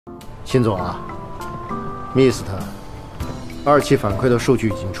辛总啊 ，Mist 2期反馈的数据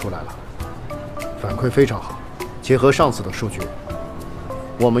已经出来了，反馈非常好。结合上次的数据，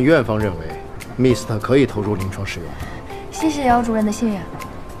我们院方认为 Mist 可以投入临床使用。谢谢姚主任的信任。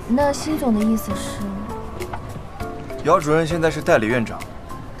那辛总的意思是？姚主任现在是代理院长，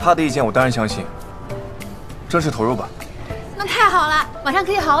他的意见我当然相信。正式投入吧。那太好了，晚上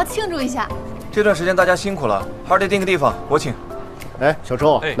可以好好庆祝一下。这段时间大家辛苦了，还是得定个地方，我请。哎，小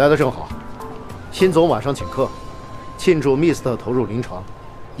周，来的正好，辛总晚上请客，庆祝 Mist 投入临床，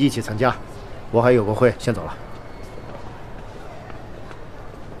一起参加。我还有个会，先走了。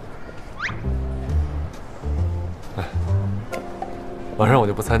哎，晚上我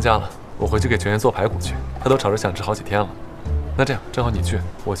就不参加了，我回去给全员做排骨去，他都吵着想吃好几天了。那这样，正好你去，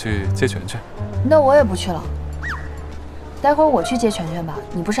我去接全全。那我也不去了，待会儿我去接全全吧。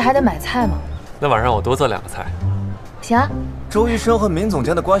你不是还得买菜吗？那晚上我多做2个菜。行啊。周医生和闵总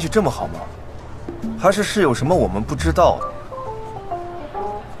监的关系这么好吗？还是有什么我们不知道的？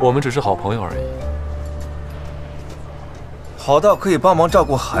我们只是好朋友而已。好到可以帮忙照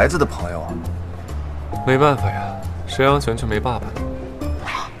顾孩子的朋友啊！没办法呀，谁让全全没爸爸呢？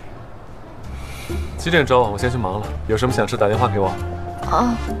几点钟？我先去忙了，有什么想吃打电话给我。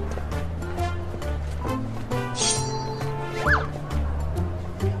啊。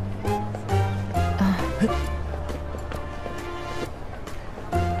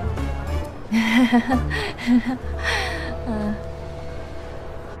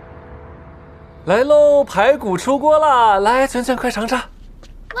来喽，排骨出锅啦！来，全全快尝尝。哇，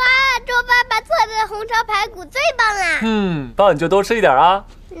周爸爸做的红烧排骨最棒啦！棒你就多吃一点啊。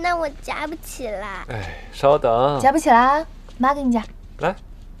那我夹不起来。哎，稍等。夹不起来，妈给你夹。来。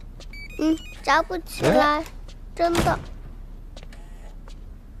夹不起来，真的。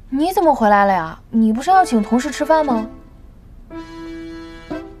你怎么回来了呀？你不是要请同事吃饭吗？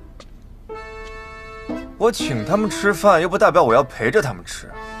我请他们吃饭，又不代表我要陪着他们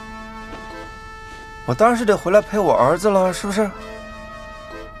吃。我当然是得回来陪我儿子了，是不是？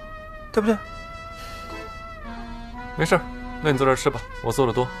对不对？没事，那你坐这儿吃吧，我做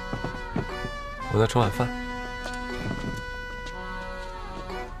的多。我在吃晚饭。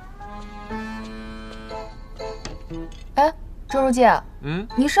哎，周书记，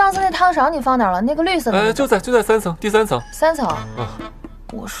你上次那汤勺你放哪儿了？那个绿色的。就在3层，第3层。3层。啊。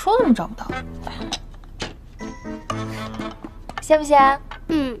我说怎么找不到？咸不咸？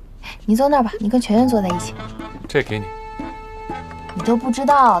你坐那儿吧，你跟全全坐在一起。这给你。你都不知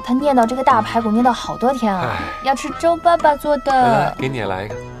道，他念叨这个大排骨念叨好多天啊，要吃周爸爸做的。来，给你也来一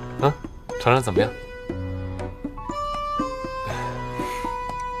个，尝尝怎么样？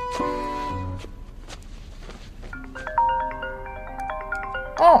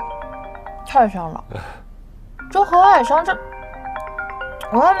太香了。这河海香这，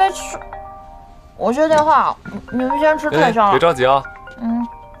我还没吃。我接电话，你们先吃，太香了。别着急啊。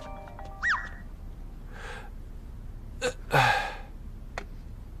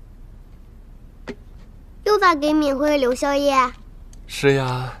又在给敏慧留宵夜？是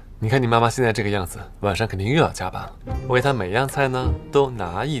呀，你看你妈妈现在这个样子，晚上肯定又要加班了。我给她每样菜呢都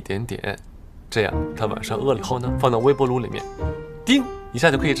拿一点点，这样她晚上饿了以后呢，放到微波炉里面，叮一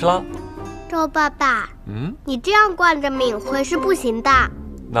下就可以吃了。周爸爸，你这样惯着敏慧是不行的。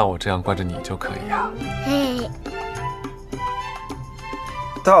那我这样惯着你就可以呀。嘿，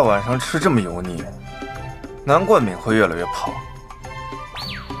大晚上吃这么油腻，难怪敏慧越来越胖。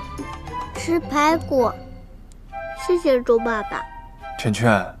吃排骨，谢谢周爸爸。圈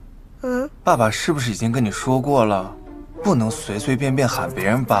圈，爸爸是不是已经跟你说过了，不能随随便便喊别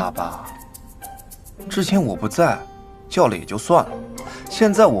人爸爸？之前我不在，叫了也就算了，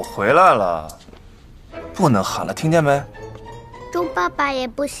现在我回来了，不能喊了，听见没？周爸爸也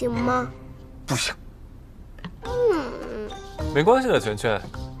不行吗？不行。没关系的，圈圈，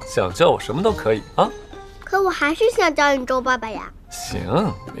想叫我什么都可以啊。可我还是想叫你周爸爸呀。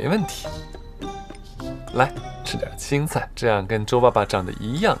行，没问题。来，吃点青菜，这样跟周爸爸长得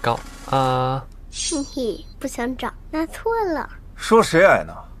一样高啊。嘿嘿，不想长，拿错了。说谁矮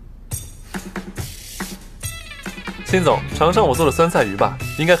呢？辛总，尝尝我做的酸菜鱼吧，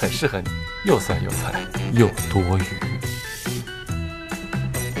应该很适合你，又酸又菜又多余。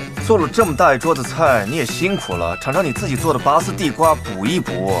做了这么大一桌子菜，你也辛苦了。尝尝你自己做的拔丝地瓜，补一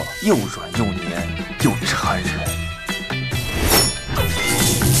补，又软又黏又馋人。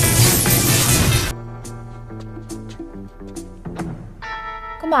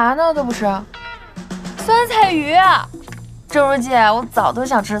干嘛呢？都不吃。酸菜鱼，周书记，我早都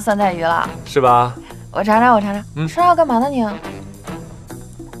想吃酸菜鱼了，是吧？我尝尝，我尝尝。吃它干嘛呢你？有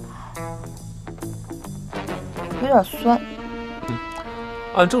点酸。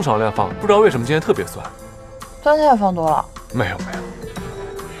按正常量放，不知道为什么今天特别酸。酸菜放多了。没有。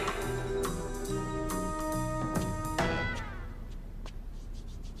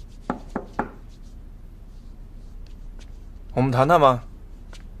我们谈谈吧。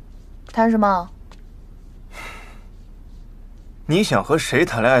谈什么？你想和谁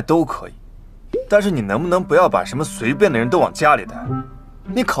谈恋爱都可以，但是你能不能不要把什么随便的人都往家里带？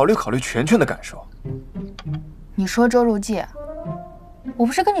你考虑考虑全全的感受。你说周如记，我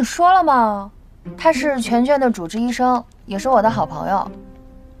不是跟你说了吗？他是全全的主治医生，也是我的好朋友。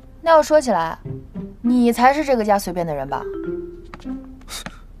那要说起来，你才是这个家随便的人吧？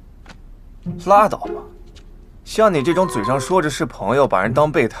拉倒吧，像你这种嘴上说着是朋友，把人当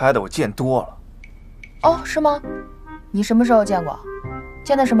备胎的，我见多了。哦，是吗？你什么时候见过？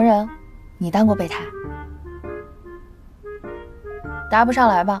见的什么人？你当过备胎？答不上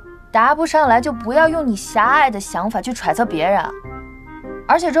来吧？答不上来就不要用你狭隘的想法去揣测别人。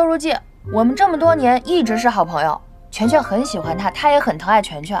而且周如记，我们这么多年一直是好朋友，全全很喜欢他，他也很疼爱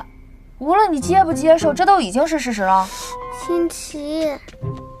全全。无论你接不接受，这都已经是事实了。辛奇，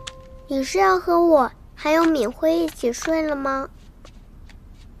你是要和我还有敏慧一起睡了吗？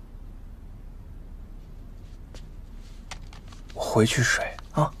我回去睡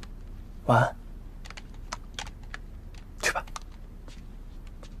啊，晚安。去吧。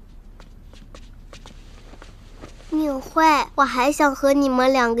敏慧，我还想和你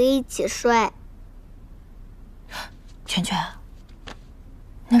们两个一起睡。全全，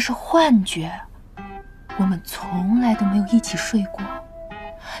那是幻觉，我们从来都没有一起睡过，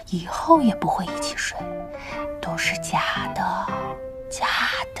以后也不会一起睡，都是假的，假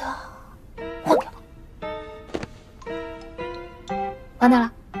的。忘掉，忘掉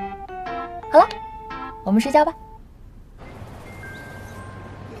了。好了，我们睡觉吧。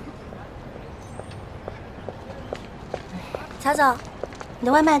曹总，你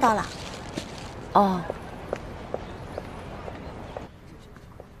的外卖到了。哦，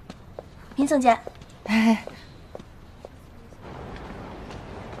闵总监，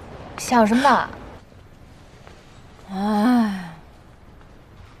想什么呢？哎，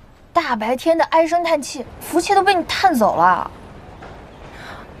大白天的唉声叹气，福气都被你叹走了。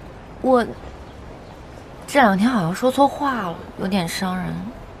我这两天好像说错话了，有点伤人。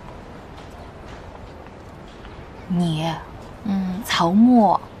你，曹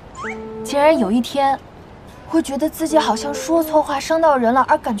沫，竟然有一天会觉得自己好像说错话伤到人了，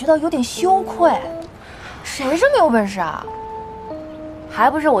而感觉到有点羞愧。谁这么有本事啊？还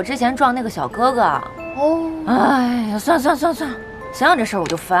不是我之前撞那个小哥哥。哦，哎呀，算了，想想这事儿我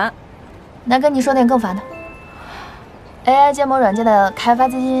就烦。那跟你说点更烦的。AI 建模软件的开发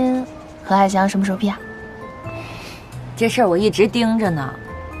资金，何海翔什么时候批啊？这事儿我一直盯着呢。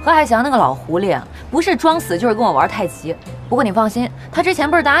何海翔那个老狐狸，不是装死就是跟我玩太极。不过你放心，他之前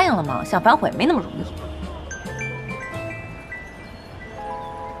不是答应了吗？想反悔没那么容易。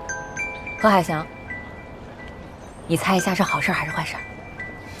何海翔，你猜一下是好事还是坏事？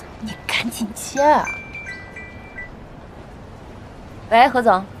你赶紧接啊！喂，何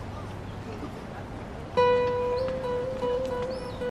总，